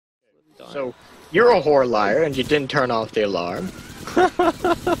So, you're a whore liar and you didn't turn off the alarm.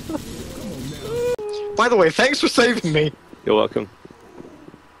 By the way, thanks for saving me. You're welcome.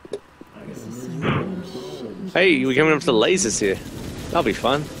 Hey, we're coming up to the lasers here. That'll be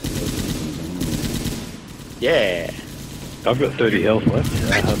fun. Yeah. I've got 30 health left.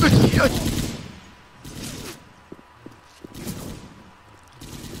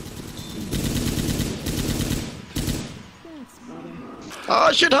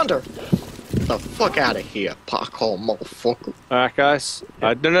 Oh, shit, Hunter! The fuck out of here, parkour motherfucker. Alright, guys.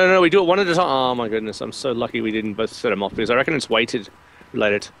 No, we do it one at a time. Oh my goodness, I'm so lucky we didn't both set them off because I reckon it's weighted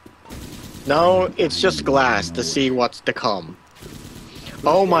related. No, it's just glass to see what's to come.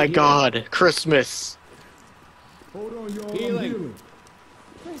 Oh my god, Christmas. Hold on, y'all. Healing.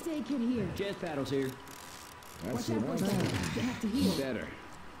 First aid kit here. Chest paddles here. That's Watch out, what watch I'm out. You have to heal. Better.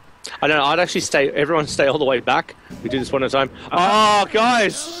 I don't know, I'd actually stay, everyone stay all the way back. We do this one at a time. Oh,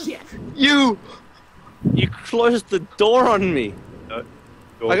 guys! Shit. You closed the door on me. No,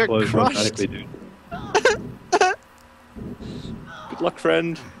 I got closed crushed. automatically, dude. Good luck,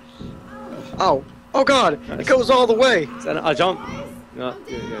 friend. Oh, oh god, it goes all the way. I jump. No,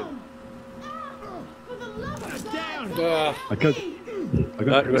 yeah. I got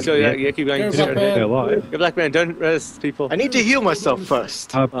So yeah, keep going. Stay alive. Go, Black Man, don't rest people. I need to heal myself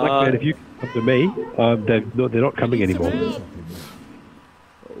first. Black Man, if you come to me, they're not coming anymore.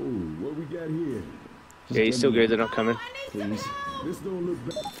 Oh, what we got here? Yeah, you're still good, they're not coming. Please. This don't look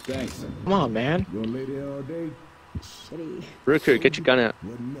bad. Thanks. Come on, man. You gonna lay there all day? Shitty. Ruku, get your gun out.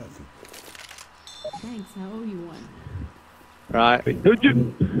 Wasn't nothing. Thanks, I owe you one. Right. Wait, don't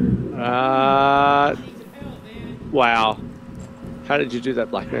you? Wow. How did you do that,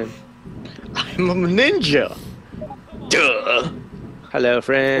 Black Man? I'm a ninja. Duh. Hello,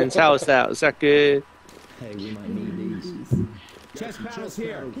 friends. How was that? Was that good? Hey, we might need these. Chest paddles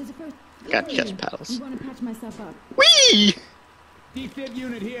here. There's a first. Got Go chest ahead. paddles. You want to patch myself up? Whee! Defib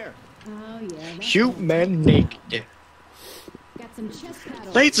unit here. Oh yeah. that's Shoot right. men naked. Got some chest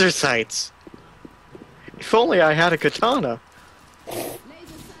paddles. Laser sights. If only I had a katana. Laser sights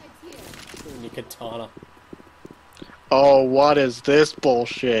here. Your katana. Oh, what is this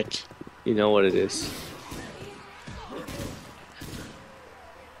bullshit? You know what it is.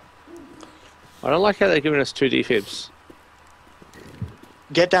 I don't like how they're giving us 2 defibs.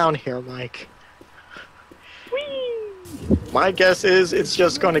 Get down here, Mike. My guess is it's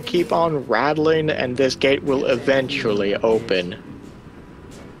just gonna keep on rattling and this gate will eventually open.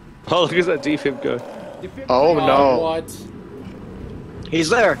 Oh, look at that defib go. Oh no. What? He's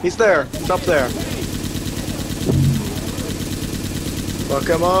there, he's there, he's up there. Fuck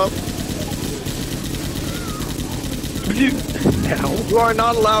him up. You are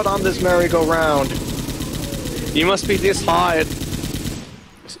not allowed on this merry-go-round. You must be this high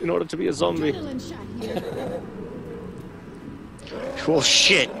in order to be a zombie. Adrenaline shot here. Well,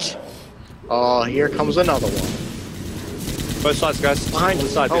 shit. Oh, here comes another one. Both sides, guys. Behind One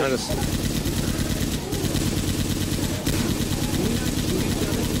us. side, Oh. behind us.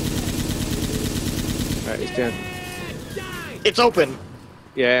 Alright, he's down. It's open.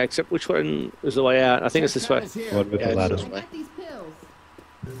 Yeah, except which one is the way out? I think it's this way. One with Yeah, the it's ladder. this way. Got these pills.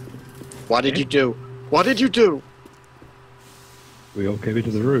 What did you do? What did you do? We all came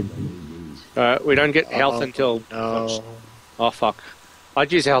into the room. Alright, we don't get health Uh-oh. until... No. Oh, fuck.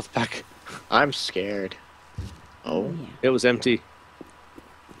 I'd use a health pack. I'm scared. Oh. Yeah. It was empty.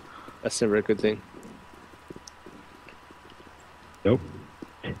 That's never a good thing. Nope.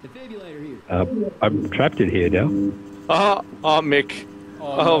 Defibrillator here. I'm trapped in here now. Oh, Mick.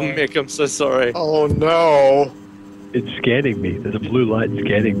 Oh, Mick, I'm so sorry. Oh no. It's scanning me. There's a blue light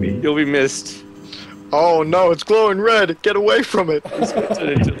scanning me. You'll be missed. Oh no, it's glowing red. Get away from it. He's gonna turn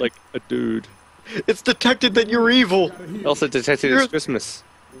into, like, a dude. It's detected that you're evil. Also detected it's Christmas.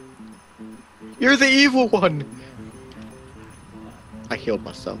 You're the evil one. I healed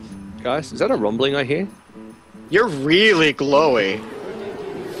myself. Guys, is that a rumbling I hear? You're really glowy.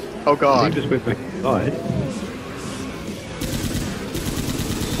 Oh I god. just went back inside.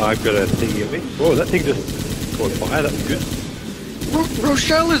 I've got a thingy of me. Whoa, that thing just caught fire. That was good.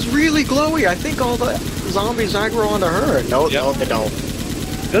 Rochelle is really glowy. I think all the zombies aggro onto her. No, Yep. no, they don't.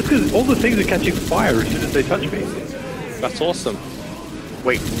 That's because all the things are catching fire as soon as they touch me. That's awesome.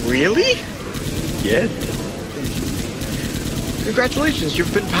 Wait, really? Yes. Congratulations,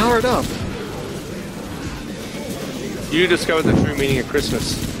 you've been powered up. You discovered the true meaning of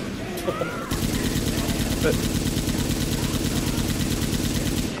Christmas.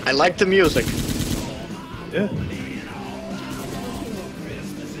 I like the music. Yeah.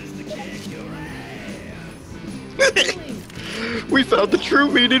 We found the true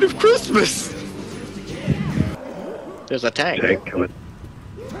meaning of Christmas! There's a tank. Tank coming.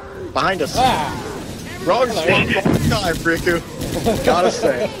 Behind us. Wrong time, Riku. Gotta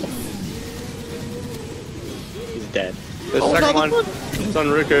say. He's dead. The second one. It's on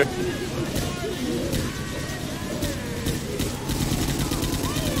Ruku.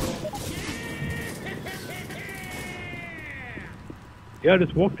 Yeah, I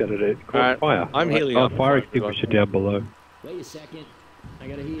just walked at it. It caught Alright, fire. I'm healing Oh, up. fire extinguisher down below. Wait a second. I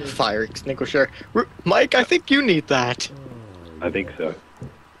gotta heal. Fire extinguisher. Mike, I think you need that. I think so.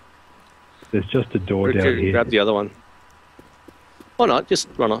 There's just a door down Ruku, here. grab the other one. Or not, just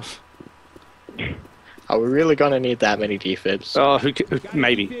run off. Are we really gonna need that many defibs? Oh,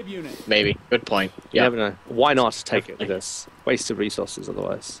 maybe. Fib unit. Maybe. Good point. You Yeah. never know. Why not take it with us? Waste of resources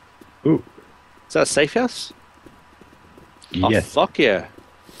otherwise. Ooh, Is that a safe house? Oh, yes. fuck yeah.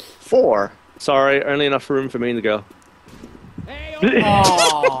 4. Sorry, only enough room for me and the girl. Hey,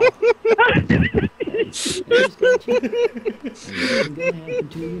 Oh, Anything's gonna happen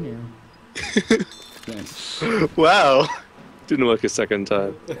to you now. Thanks. Wow. Didn't work a second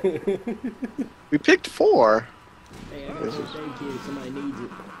time. We picked 4. Hey, I got some thank you. Somebody needs it.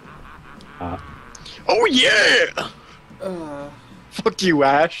 Oh yeah! Fuck you,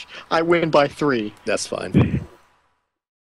 Ash. I win by 3. That's fine.